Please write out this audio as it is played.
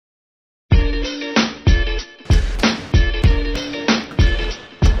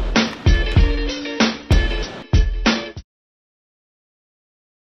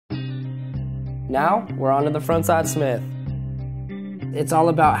Now, we're on to the Frontside Smith. It's all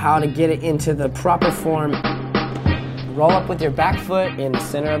about how to get it into the proper form. Roll up with your back foot in the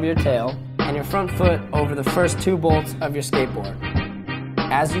center of your tail and your front foot over the first 2 bolts of your skateboard.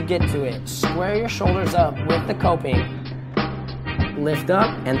 As you get to it, square your shoulders up with the coping, lift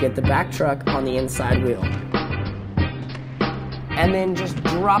up and get the back truck on the inside wheel. And then just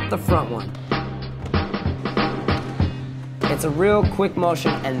drop the front one. It's a real quick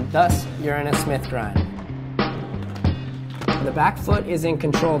motion and thus you're in a Smith grind. The back foot is in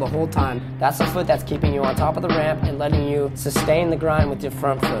control the whole time. That's the foot that's keeping you on top of the ramp and letting you sustain the grind with your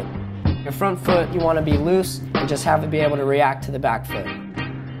front foot. Your front foot, you want to be loose and just have it be able to react to the back foot.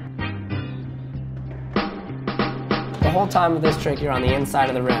 The whole time with this trick, you're on the inside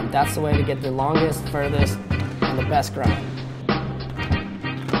of the rim. That's the way to get the longest, furthest, and the best grind.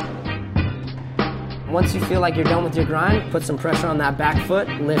 Once you feel like you're done with your grind, put some pressure on that back foot,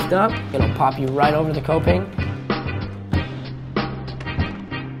 lift up, it'll pop you right over the coping.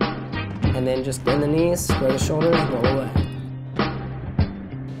 And then just bend the knees, square the shoulders, roll away.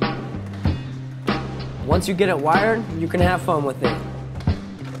 Once you get it wired, you can have fun with it.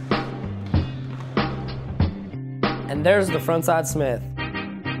 And there's the Frontside Smith.